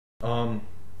Um,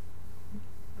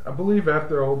 I believe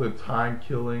after all the time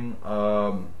killing,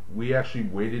 we actually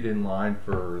waited in line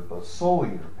for the Soul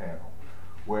Eater panel,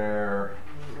 where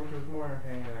Which was more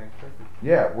entertaining than I expected.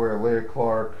 yeah, where Leah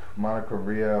Clark, Monica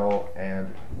Riel,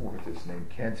 and what was his name,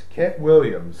 Kent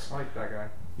Williams. I like that guy.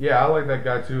 Yeah, I like that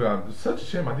guy too. It's such a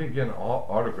shame I didn't get an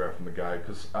autograph from the guy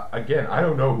because, again, I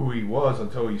don't know who he was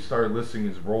until he started listing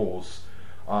his roles.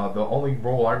 The only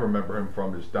role I remember him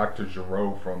from is Dr.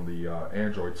 Giro from the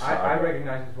Android side. I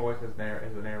recognize his voice as a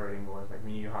narrating voice, like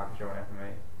Yu Yu Hakusho and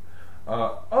FMA.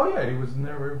 Oh yeah, he was the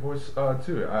narrator voice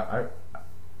too.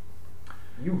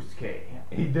 Yusuke.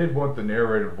 He did want the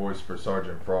narrator voice for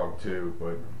Sergeant Frog too,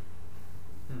 but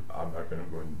I'm not going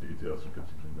to go into details because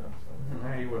he did not.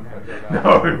 No, he wouldn't have done that.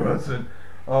 No, he wasn't.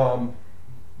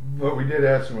 But we did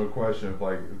ask him a question of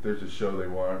like if there's a show they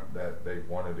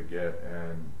wanted to get,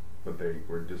 but they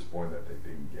were disappointed that they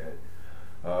didn't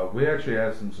get. We actually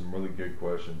asked him some really good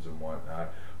questions and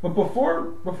whatnot. But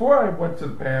before I went to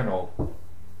the panel,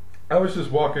 I was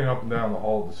just walking up and down the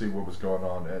hall to see what was going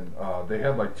on, and they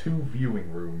had like 2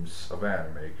 viewing rooms of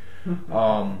anime.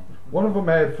 One of them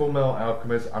had Full Metal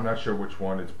Alchemist. I'm not sure which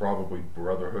one. It's probably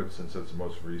Brotherhood since it's the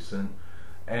most recent.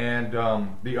 And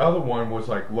the other one was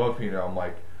like Love Hina. I'm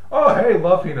like, oh hey,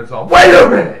 Love Hina's on. Wait a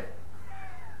minute!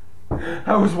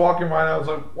 I was walking by and I was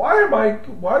like,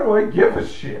 why do I give a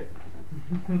shit?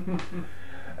 And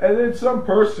then some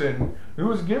person who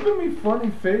was giving me funny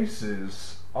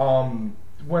faces,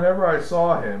 whenever I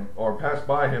saw him or passed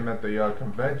by him at the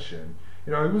convention,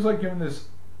 he was like giving this,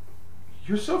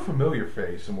 you're so familiar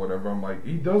face and whatever. I'm like,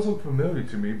 he does look familiar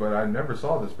to me, but I never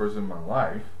saw this person in my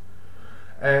life.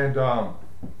 And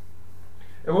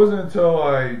it wasn't until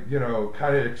I,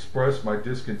 kind of expressed my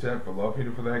discontent for Love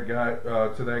Hina for that guy,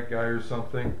 to that guy or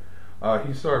something.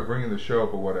 He started bringing the show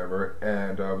up or whatever,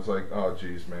 and I was like, oh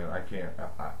geez, man, I can't,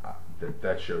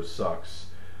 that show sucks.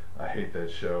 I hate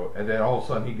that show. And then all of a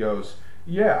sudden he goes,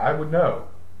 yeah, I would know.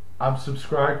 I'm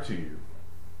subscribed to you.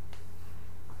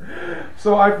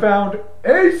 So I found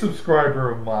a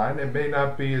subscriber of mine. It may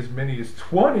not be as many as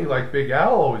 20 like Big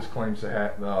Al always claims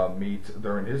to meet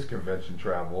during his convention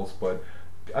travels, but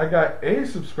I got a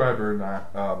subscriber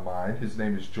of mine. His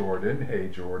name is Jordan. Hey,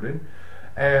 Jordan.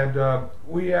 And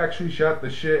we actually shot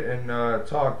the shit and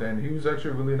talked, and he was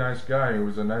actually a really nice guy. He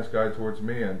was a nice guy towards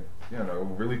me, and,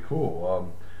 really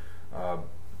cool.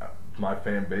 My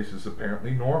fan base is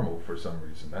apparently normal for some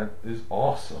reason. That is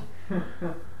awesome.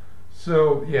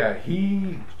 So yeah,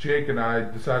 Jake and I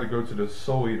decided to go to the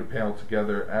Soul Eater panel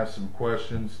together, ask some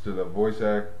questions to the voice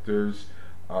actors,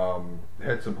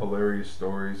 had some hilarious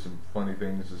stories, some funny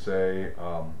things to say,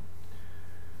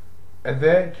 and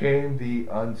then came the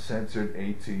uncensored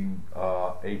 18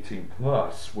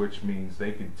 plus, which means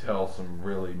they can tell some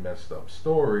really messed up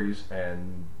stories,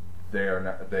 and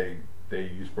they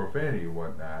use profanity and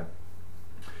whatnot.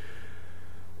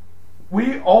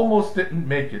 We almost didn't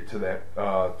make it to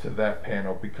that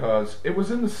panel because it was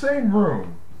in the same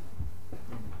room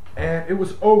and it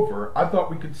was over. I thought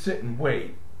we could sit and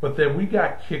wait, but then we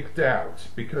got kicked out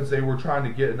because they were trying to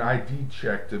get an ID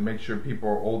check to make sure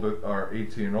people are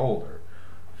 18 and older.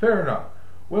 Fair enough.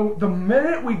 Well, the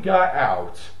minute we got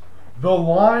out, the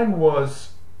line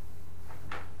was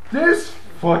this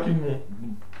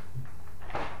fucking.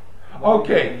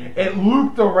 Okay, it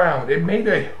looped around. It made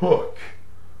a hook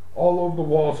all over the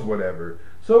walls or whatever.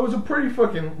 So it was a pretty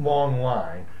fucking long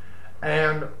line.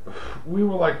 And we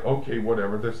were like, okay,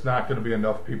 whatever. There's not going to be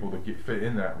enough people to fit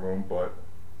in that room, but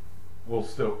we'll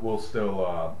still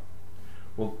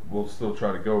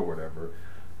try to go or whatever.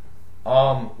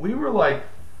 We were like,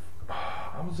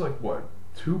 I was like, what?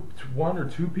 1 or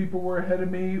 2 people were ahead of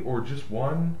me, or just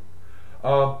one?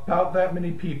 About that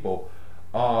many people.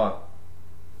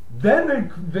 Then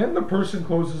the person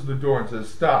closes the door and says,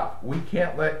 stop, we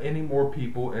can't let any more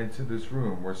people into this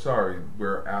room. We're sorry,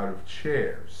 we're out of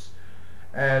chairs.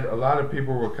 And a lot of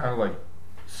people were kind of like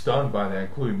stunned by that,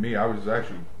 including me. I was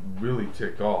actually really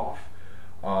ticked off.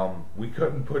 We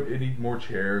couldn't put any more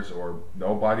chairs, or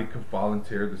nobody could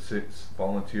volunteer to sit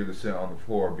on the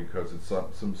floor because it's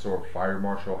some sort of fire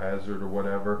marshal hazard or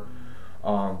whatever.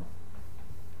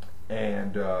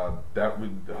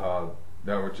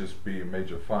 That would just be a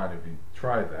major fine if you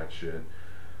tried that shit.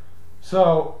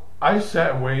 So I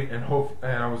sat and waited and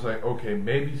I was like, okay,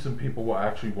 maybe some people will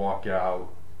actually walk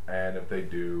out, and if they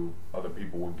do, other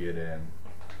people will get in,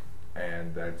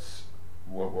 and that's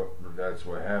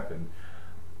what happened.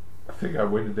 I think I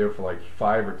waited there for like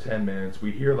 5 or 10 minutes.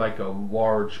 We hear like a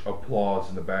large applause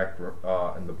in the background.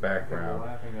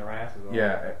 Laughing their asses off.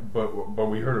 Yeah, but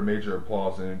we heard a major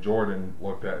applause, and then Jordan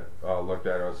looked at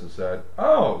us and said,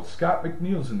 "Oh, Scott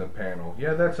McNeil's in the panel.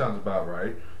 Yeah, that sounds about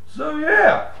right." So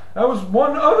yeah, that was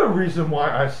one other reason why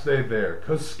I stayed there,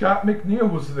 because Scott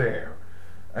McNeil was there,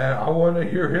 and I want to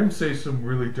hear him say some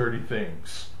really dirty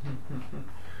things.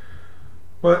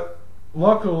 But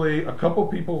luckily, a couple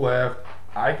people left.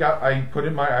 I put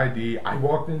in my ID. I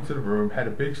walked into the room, had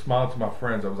a big smile to my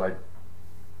friends. I was like,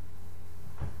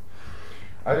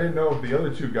 I didn't know if the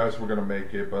other two guys were gonna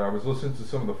make it, but I was listening to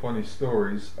some of the funny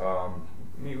stories.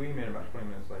 We made it about 20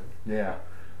 minutes later. Yeah.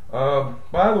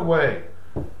 By the way,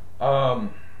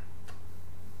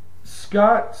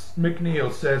 Scott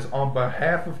McNeil says on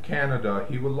behalf of Canada,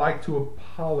 he would like to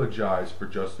apologize for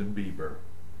Justin Bieber.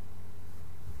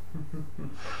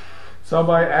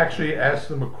 Somebody actually asked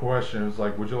him a question. It was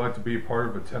like, would you like to be part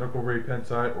of a tentacle rape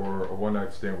hentai or a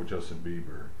one-night stand with Justin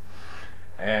Bieber?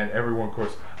 And everyone, of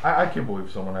course, I can't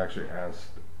believe someone actually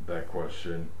asked that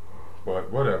question.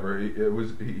 But whatever,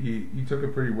 he took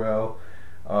it pretty well.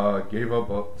 Gave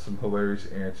up some hilarious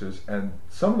answers, and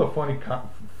some of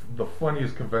the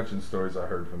funniest convention stories I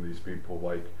heard from these people,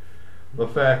 like the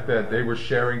fact that they were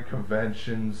sharing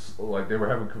conventions, like they were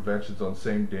having conventions on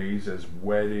same days as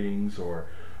weddings or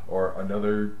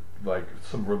another, like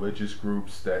some religious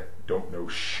groups that don't know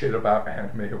shit about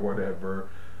anime or whatever,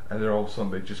 and then all of a sudden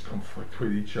they just conflict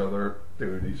with each other.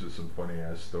 Dude, these are some funny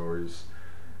ass stories.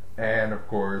 And of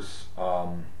course,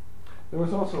 there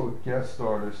was also a guest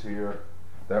artist here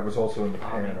that was also in the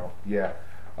panel. Yeah.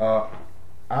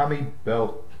 Ami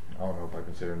Bel, I don't know if I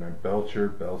can say her name, Belcher,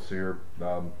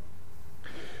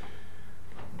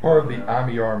 part of the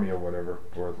Ami Army or whatever,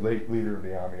 or late leader of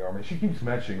the Ami Army. She keeps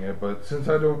mentioning it, but since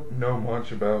I don't know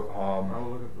much about, I'll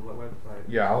look up the website.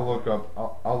 Yeah, I'll look up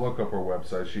her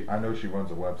website. I know she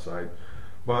runs a website,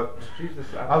 but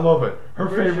I love it. Her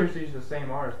favorite. Sure she's the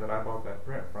same artist that I bought that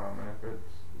print from, and if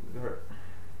it's her,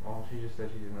 well, she just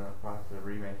said she's in the process of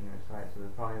remaking the site, so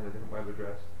it probably has a different web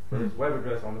address. But it's web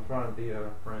address on the front of the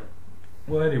print.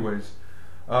 Well, anyways.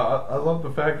 I love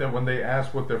the fact that when they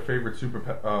asked what their favorite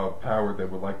power they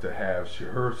would like to have,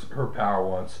 her power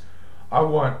wants, I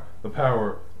want the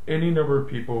power, any number of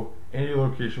people, any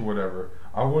location, whatever.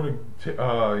 I want the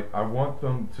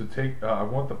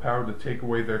power to take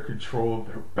away their control of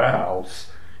their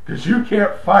bowels, because you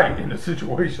can't fight in a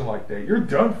situation like that. You're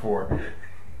done for.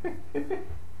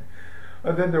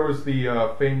 And then there was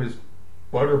the famous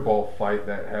butterball fight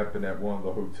that happened at one of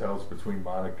the hotels between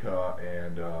Monica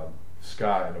and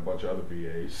Scott and a bunch of other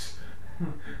VAs.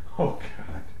 Oh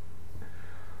god.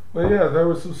 But yeah, there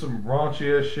was some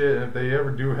raunchy ass shit, and if they ever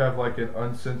do have like an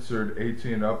uncensored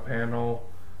 18 up panel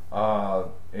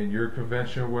in your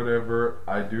convention or whatever,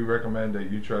 I do recommend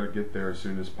that you try to get there as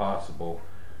soon as possible,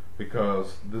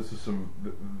 because this is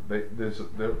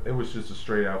it was just a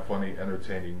straight out funny,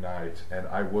 entertaining night, and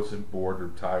I wasn't bored or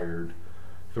tired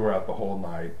throughout the whole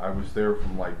night. I was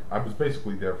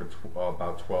basically there for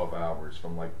about 12 hours,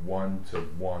 from like 1 to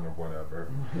 1 or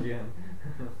whatever. Yeah.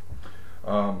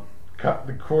 Of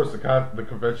course, the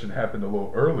convention happened a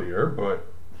little earlier, but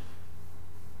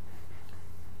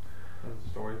that's a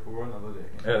story for another day.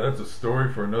 Yeah, that's a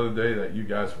story for another day that you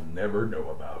guys will never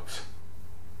know about.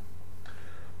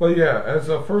 But yeah, as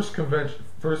a first convention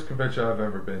I've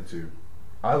ever been to,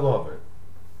 I love it.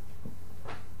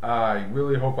 I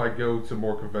really hope I go to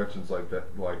more conventions like the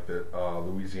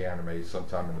Louisianime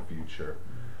sometime in the future.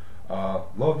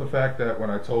 Love the fact that when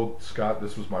I told Scott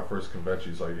this was my first convention,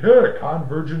 he's like, "Hey, con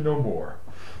virgin no more."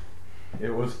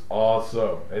 It was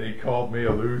awesome, and he called me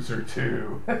a loser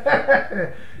too.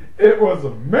 It was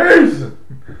amazing.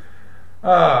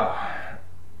 Well,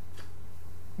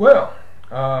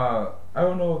 I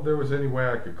don't know if there was any way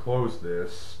I could close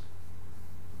this.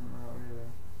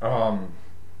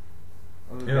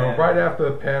 Right after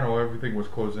the panel, everything was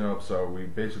closing up, so we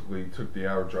basically took the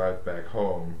hour drive back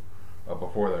home.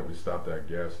 Before that, we stopped at a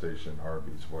gas station,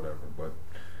 Arby's, whatever. But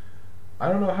I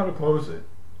don't know how to close it.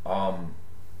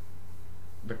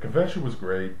 The convention was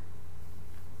great.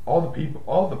 All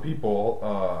the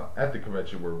people at the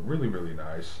convention were really, really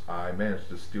nice. I managed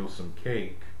to steal some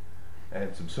cake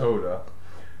and some soda.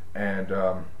 And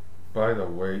by the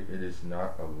way, it is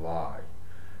not a lie.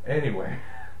 Anyway.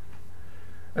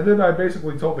 And then I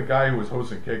basically told the guy who was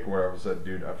hosting cake or whatever, I said,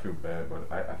 "Dude, I feel bad, but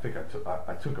I think I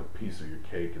took a piece of your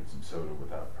cake and some soda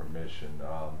without permission.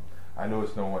 I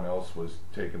noticed no one else was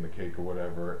taking the cake or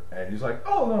whatever." And he's like,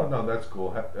 "Oh, no, that's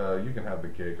cool. You can have the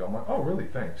cake." I'm like, "Oh, really?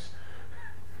 Thanks."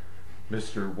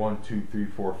 Mr.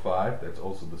 12345, that's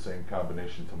also the same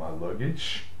combination to my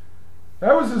luggage.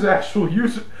 That was his actual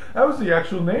use. That was the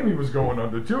actual name he was going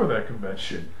under too at that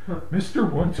convention, Mr.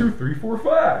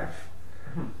 12345.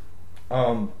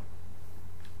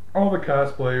 All the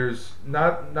cosplayers,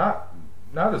 not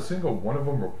a single one of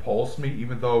them repulsed me.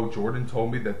 Even though Jordan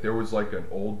told me that there was like an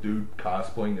old dude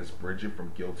cosplaying as Bridget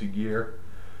from Guilty Gear.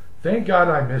 Thank God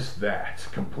I missed that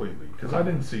completely because I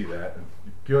didn't see that.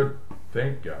 Good,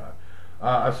 thank God.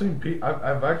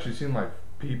 I've actually seen like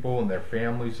people and their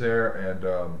families there, and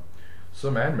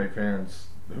some anime fans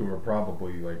who are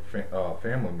probably like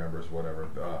family members, whatever.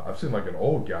 I've seen like an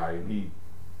old guy and he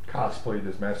cosplayed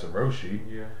as Masaroshi.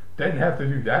 Yeah. Didn't have to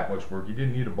do that much work. He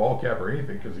didn't need a ball cap or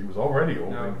anything because he was already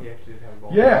old. No, he actually did have a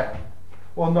ball Yeah. cap.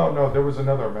 Well, no, there was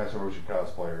another Masaroshi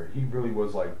cosplayer. He really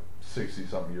was like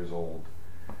 60-something years old.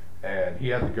 And he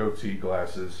had the goatee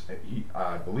glasses. And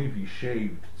I believe he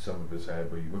shaved some of his head,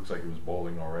 but he looks like he was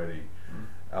balding already.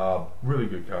 Really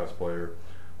good cosplayer.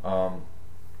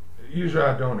 Usually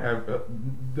I don't have,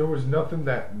 there was nothing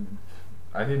that,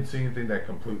 I didn't see anything that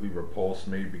completely repulsed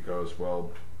me because,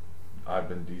 well, I've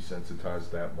been desensitized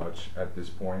that much at this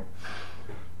point.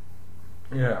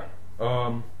 Yeah.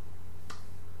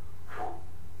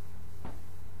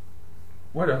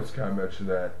 What else can I mention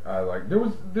that I like? There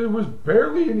was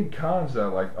barely any cons that I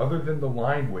like other than the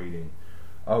line waiting.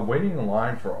 Waiting in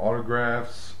line for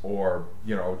autographs or,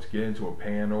 to get into a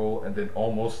panel and then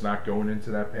almost not going into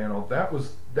that panel.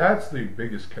 That's the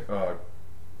biggest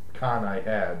con I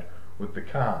had with the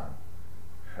con.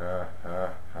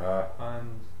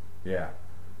 Puns. Yeah.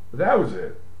 But that was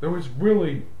it. There was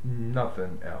really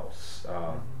nothing else.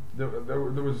 There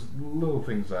was little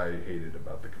things I hated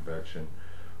about the convention.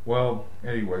 Well,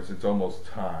 anyways, it's almost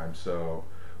time. So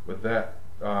with that,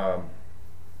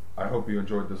 I hope you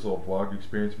enjoyed this little vlog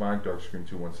experience. Mine,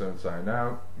 Darkscream217 signing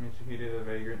out. Mr. Heated the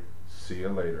Vagrant. See you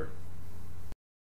later.